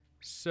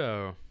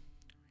So,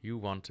 you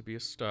want to be a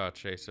star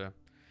chaser?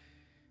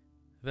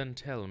 Then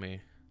tell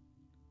me,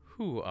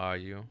 who are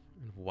you,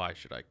 and why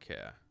should I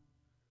care?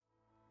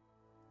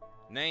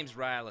 Name's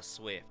Ryla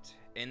Swift,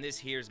 and this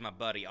here's my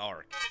buddy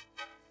Ark.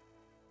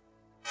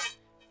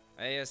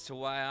 As to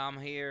why I'm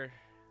here,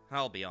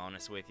 I'll be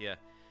honest with you.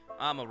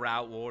 I'm a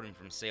route warden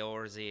from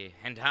Seorzy,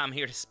 and I'm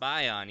here to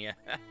spy on you.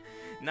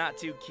 Not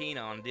too keen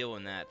on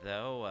doing that,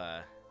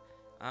 though.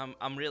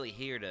 I'm really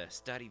here to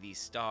study these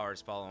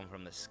stars falling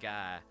from the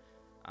sky.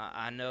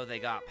 I know they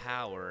got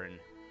power, and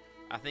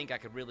I think I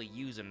could really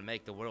use them to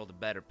make the world a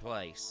better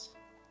place.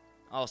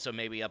 Also,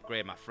 maybe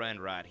upgrade my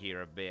friend right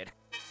here a bit.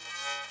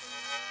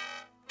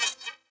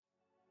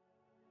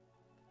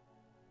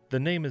 The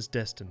name is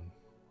Destin.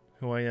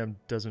 Who I am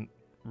doesn't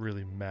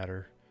really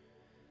matter.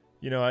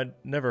 You know, I'd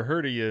never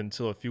heard of you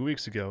until a few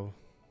weeks ago,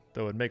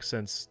 though it makes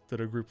sense that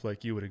a group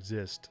like you would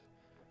exist.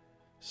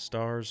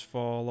 Stars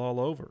fall all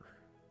over,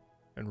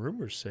 and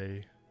rumors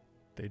say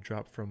they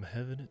drop from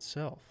heaven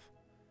itself.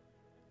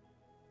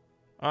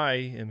 I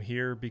am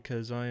here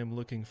because I am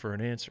looking for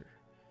an answer,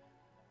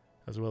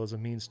 as well as a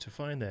means to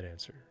find that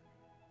answer.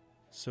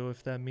 So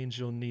if that means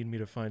you'll need me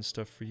to find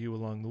stuff for you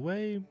along the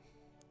way,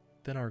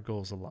 then our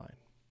goals align.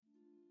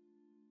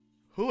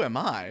 Who am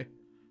I?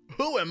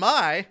 Who am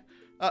I?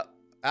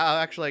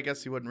 Actually, I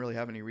guess you wouldn't really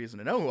have any reason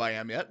to know who I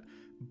am yet.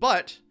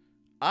 But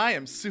I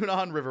am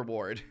Sunan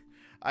Riverboard.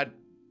 I'd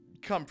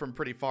come from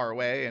pretty far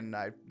away, and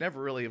I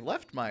never really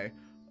left my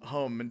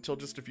home until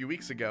just a few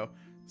weeks ago.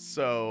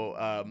 So,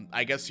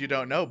 I guess you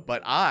don't know,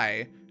 but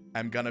I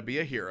am gonna be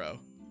a hero.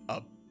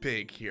 A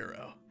big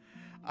hero.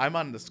 I'm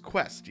on this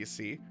quest, you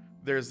see.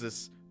 There's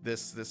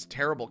this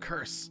terrible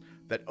curse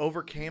that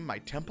overcame my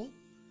temple.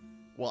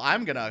 Well,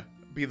 I'm gonna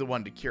be the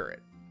one to cure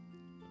it.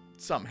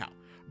 Somehow.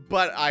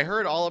 But I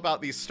heard all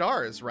about these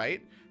stars,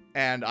 right?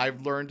 And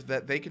I've learned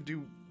that they can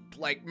do,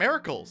 like,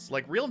 miracles.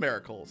 Like, real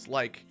miracles.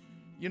 Like,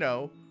 you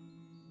know,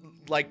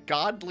 like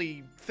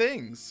godly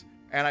things.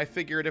 And I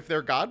figured if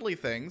they're godly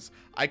things,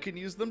 I can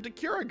use them to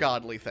cure a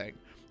godly thing.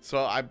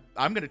 So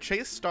I'm going to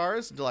chase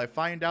stars until I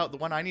find out the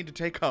one I need to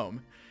take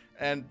home.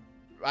 And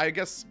I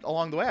guess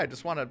along the way, I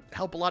just want to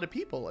help a lot of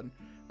people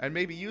and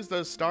maybe use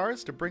those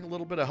stars to bring a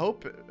little bit of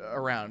hope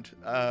around.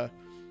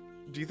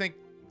 Do you think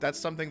that's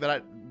something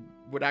that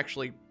would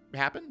actually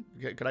happen?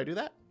 Could I do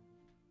that?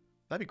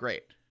 That'd be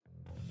great.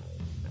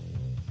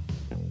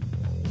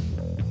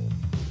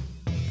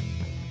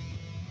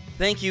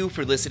 Thank you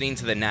for listening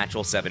to the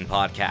Natural 7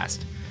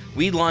 podcast.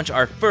 We launch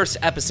our first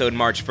episode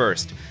March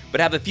 1st,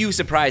 but have a few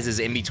surprises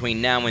in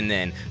between now and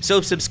then, so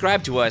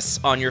subscribe to us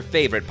on your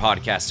favorite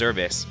podcast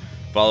service.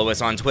 Follow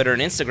us on Twitter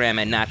and Instagram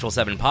at Natural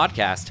 7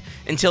 Podcast.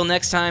 Until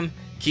next time,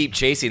 keep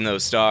chasing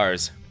those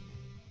stars.